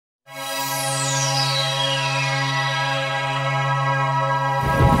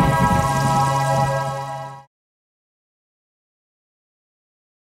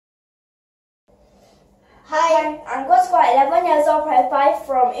Hi, I'm Guo Cheng Guang, 11 years old, Primary 5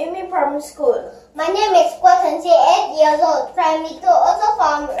 from YUMIN Primary School. My name is Guo Chengxi, 8 years old, Primary 2, also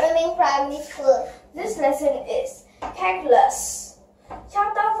from YUMIN Primary School. This lesson is calculus.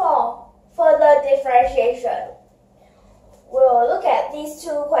 Chapter 4, further differentiation. We'll look at these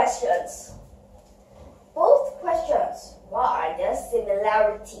two questions. Both questions, what are their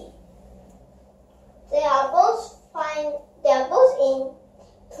similarity? They are both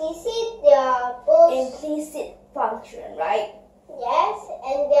implicit, they are both implicit function, right? Yes,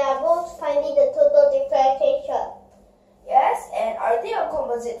 and they are both finding the total differentiation. Yes, and are they a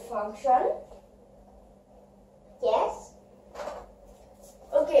composite function? Yes.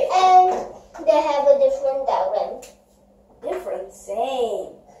 Okay. And they have a different diagram. Different,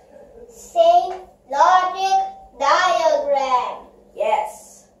 same. Same logic diagram.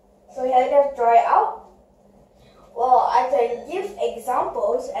 Yes. So here, just draw it out. Well, I can give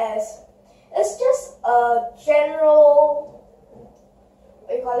examples as it's just a general, what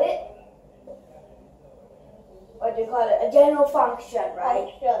do you call it? A general function, right?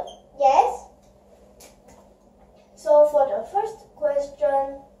 Function. Yes. So for the first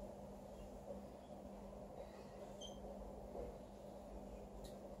question,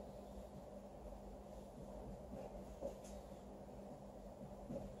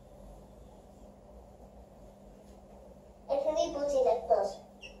 Actually, put it at first.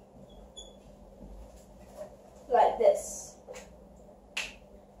 like this.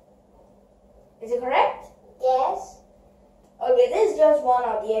 Is it correct? Yes. Okay, this is just one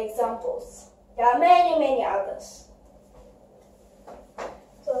of the examples. There are many, many others.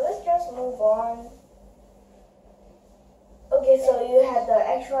 So let's just move on. Okay, so you have the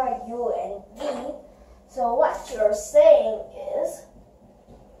extra U and V. So what you're saying is,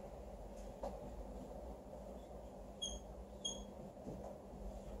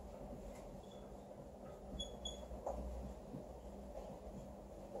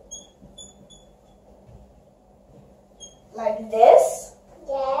 like this?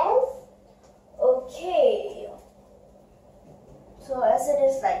 Yes. Okay. So as it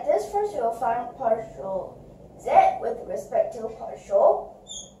is like this, first you'll find partial z with respect to partial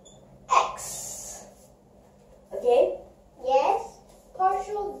x. Okay? Yes.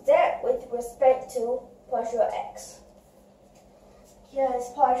 Partial z with respect to partial x. Here is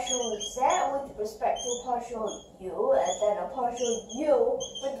partial z with respect to partial u, and then a partial u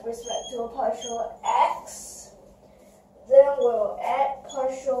with respect to a partial x. Then we'll add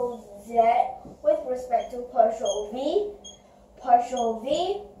partial z with respect to partial v, partial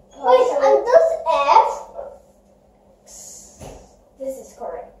v, partial Wait, and this F? x. This is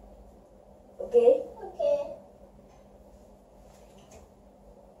correct. Okay? Okay.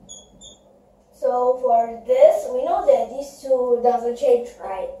 So for this, we know that these two doesn't change,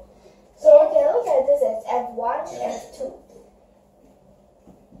 right? So we can look at this as F1 and F2.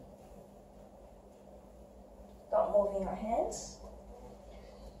 Stop moving your hands.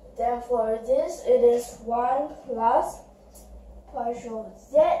 Then for this, it is 1 plus partial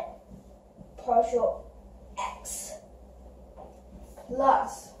z partial x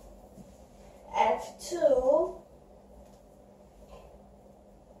plus F2.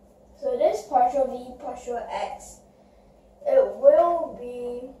 So this partial v partial x, it will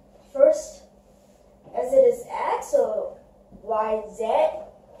be first, as it is x, so yz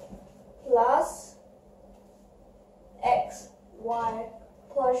plus x y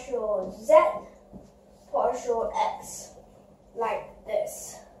partial z partial x, like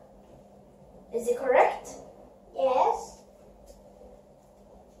this. Is it correct? Yes.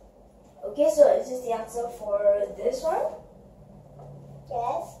 Okay, so is this the answer for this one?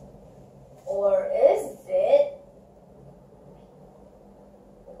 Yes. Or is it?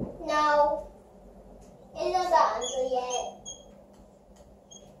 No. It's not the answer yet.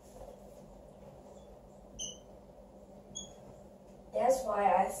 That's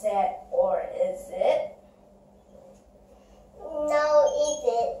why I said, or is it? No, is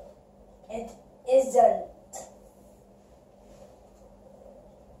it? It isn't.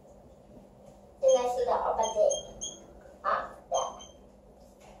 应该是 the opposite of that.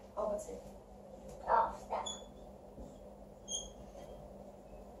 Opposite. Of that.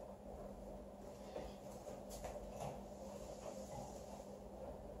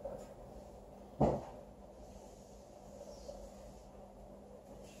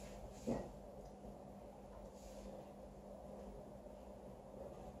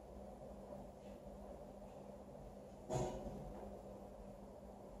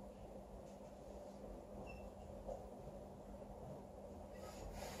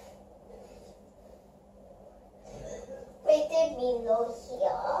 below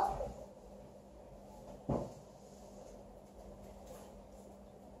here.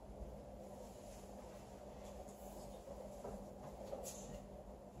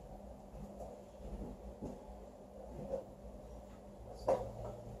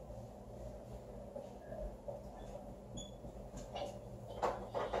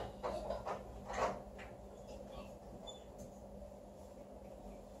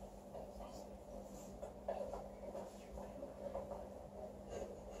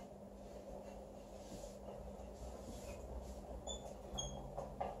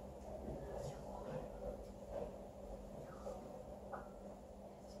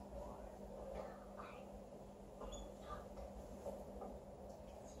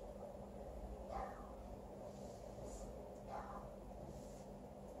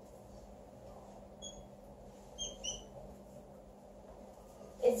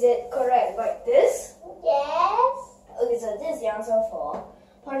 Is it correct like this? Yes. Okay, so this is the answer for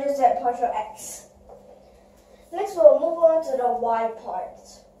partial z, partial x. Next, we'll move on to the y part.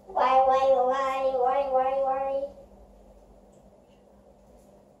 Why?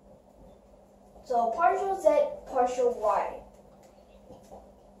 So partial z, partial y.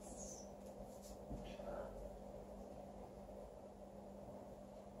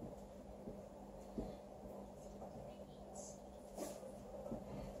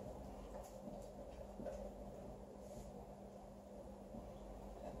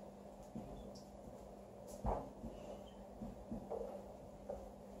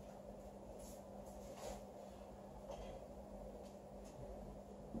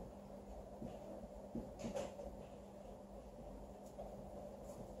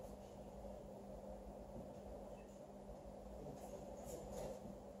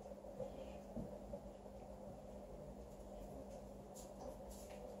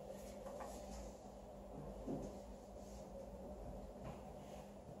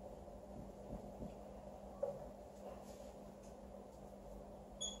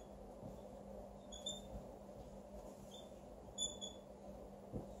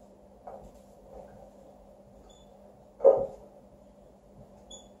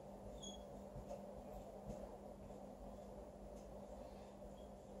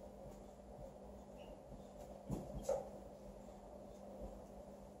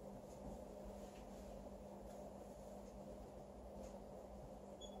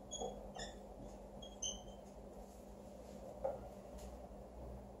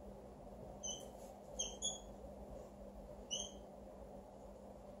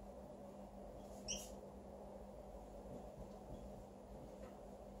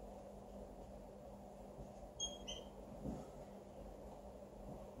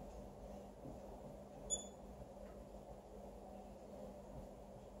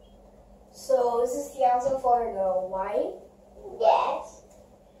 So this is the answer for the y. Yes.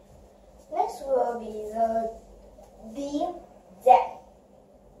 Next will be the dz.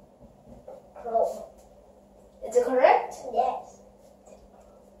 Is it correct? Yes.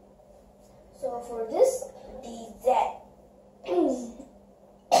 So for this dz,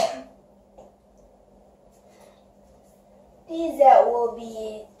 dz will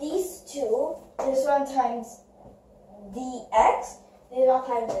be these two. This one times dx. This one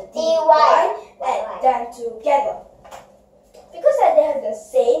times the dy, and then together. Because they have the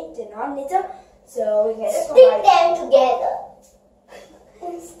same denominator, so we can Stick them together.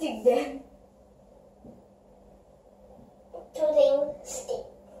 Stick them. Two things stick.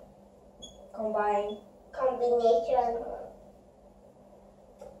 Combine. Combination.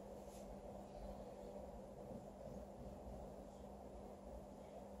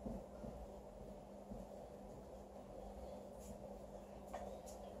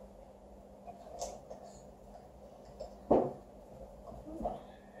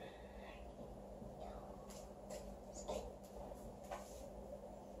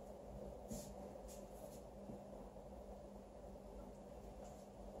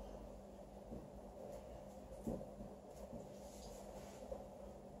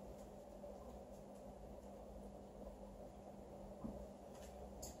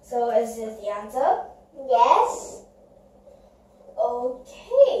 So is this the answer? Yes.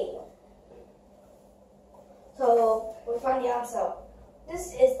 Okay. So we found the answer. This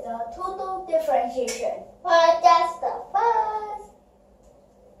is the total differentiation Well, that's the first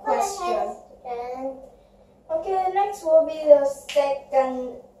question. question. Okay, next will be the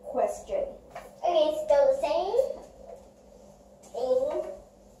second question. Okay, still the same thing.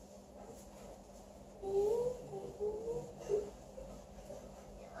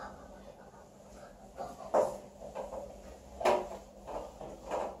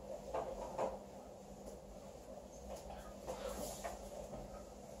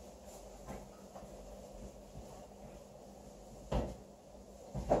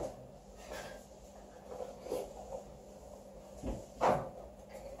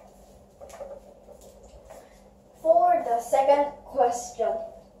 second question.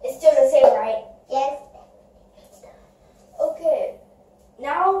 It's still the same, right? Yes. Okay.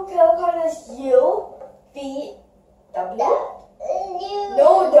 Now can we call this U, V, W?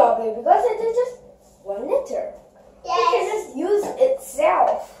 No W because it is just one letter. It can Yes. just use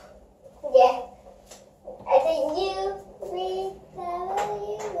itself. Yeah. I think U, V,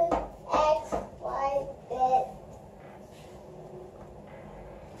 W, X, Y, Z.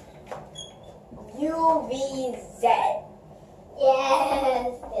 U, V, Z.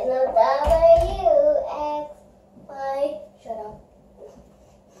 Yes. W, X, Y. Shut up.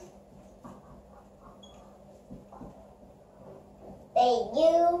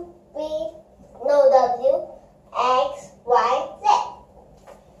 U, V, no W, X, Y, Z.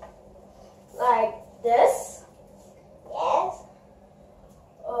 Like this. Yes.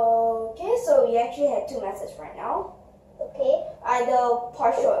 Okay, so we actually had two methods right now. Okay. Either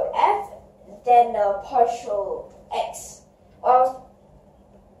partial F, then the partial X. Or,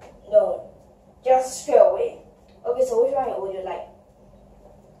 no, just straight away. Okay, so which one would you like?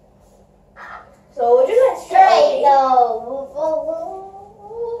 So would you like straight away?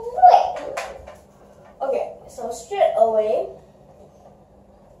 Wait. Okay, so straight away.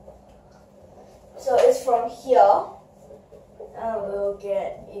 So it's from here. And we'll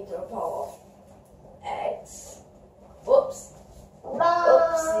get e to the power of X. Whoops.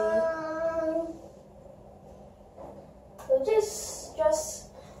 Oopsie. So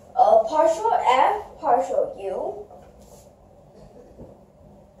just partial F, partial U.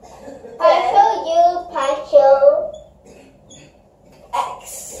 Partial U, partial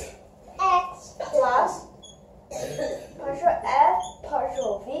X. X Plus partial F,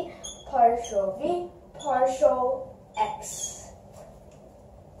 partial V, partial V, partial X.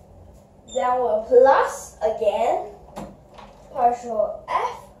 Then we'll plus again partial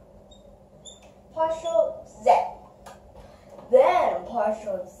F, partial Z. Then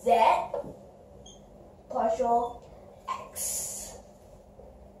partial Z, partial X.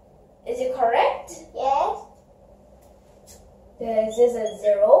 Is it correct? Yes. This is a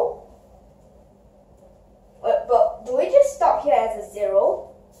 0. But do we just stop here as a 0?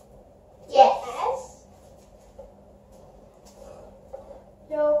 Yes.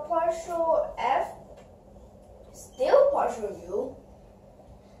 So partial F, still partial U,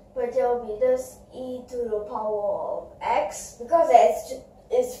 but there will be this e to the power of X because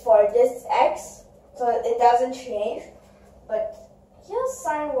it's for this X, so it doesn't change. But here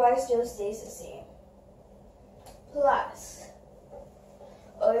sign Y still stays the same. Plus,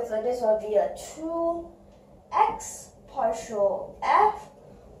 okay, so this will be a 2x partial F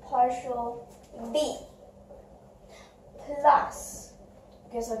partial B plus,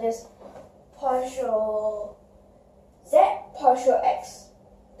 okay, so this partial Z partial X.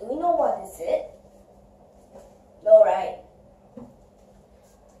 Do we know what is it? No, right?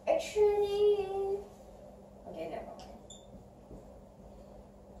 Actually, okay, never mind.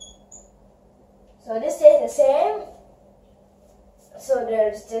 So this stays the same. So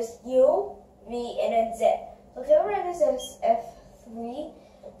there's this U, V, and then Z. So can we write this as F3?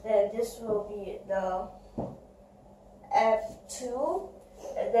 Then this will be the F2.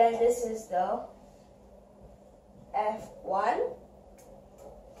 And then this is the F1.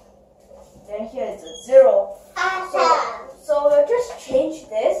 Then here is a 0. So we'll just change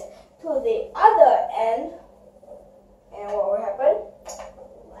this to the other end. And what will happen?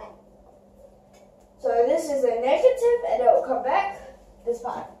 So this is a negative, and it will come back this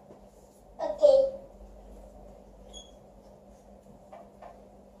part. Okay.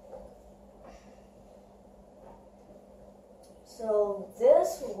 So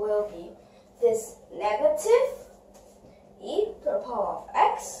this will be this negative e to the power of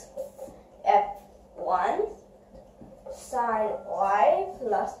x, f1 sine y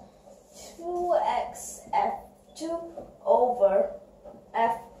plus 2x f2 over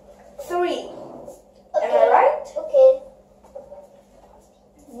f3. Am I right? Okay.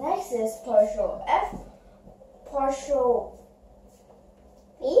 Next is partial f, partial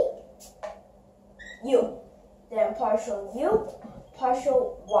B. u, then partial u,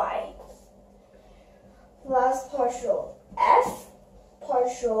 partial y, plus partial f,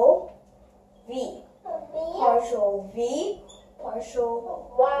 partial v, partial v,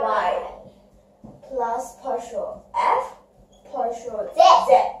 partial y, plus partial f, partial z,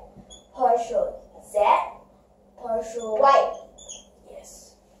 partial z, partial Y.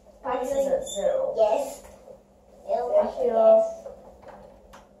 Yes. This is a 0. Yes. Thank you.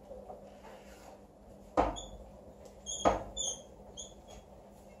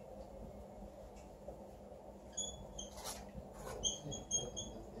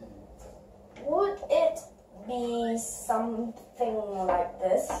 Would it be something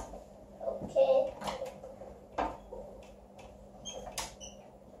like this. Okay.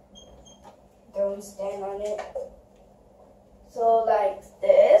 Don't stand on it. So like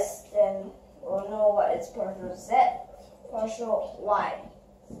this, then we'll know what is partial z, partial y.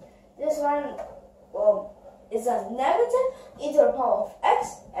 This one, well, is a negative e to the power of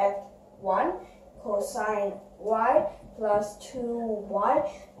x, f1, cosine y plus 2y,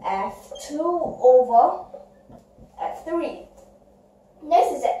 f2 over f3.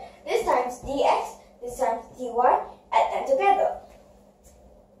 Next is it. This times dx, this times dy, add them together.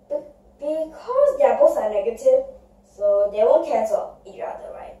 Because they are both are negative, so they won't cancel each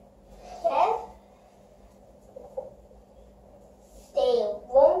other, right? Yes. They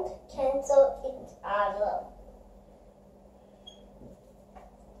won't cancel each other.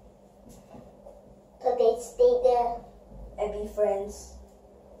 So they stay there. And be friends.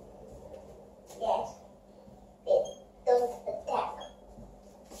 Yes. They don't attack.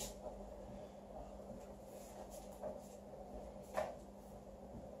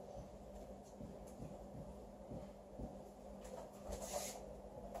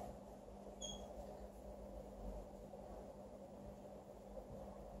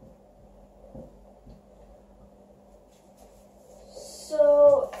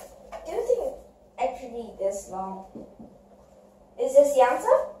 So, do you think actually this long? Is this the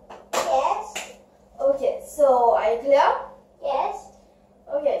answer? Yes. Okay, so are you clear? Yes.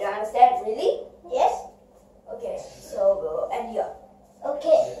 Okay, do you understand? Really? Yes. Okay, so we'll end here.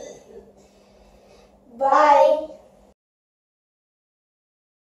 Okay. Bye.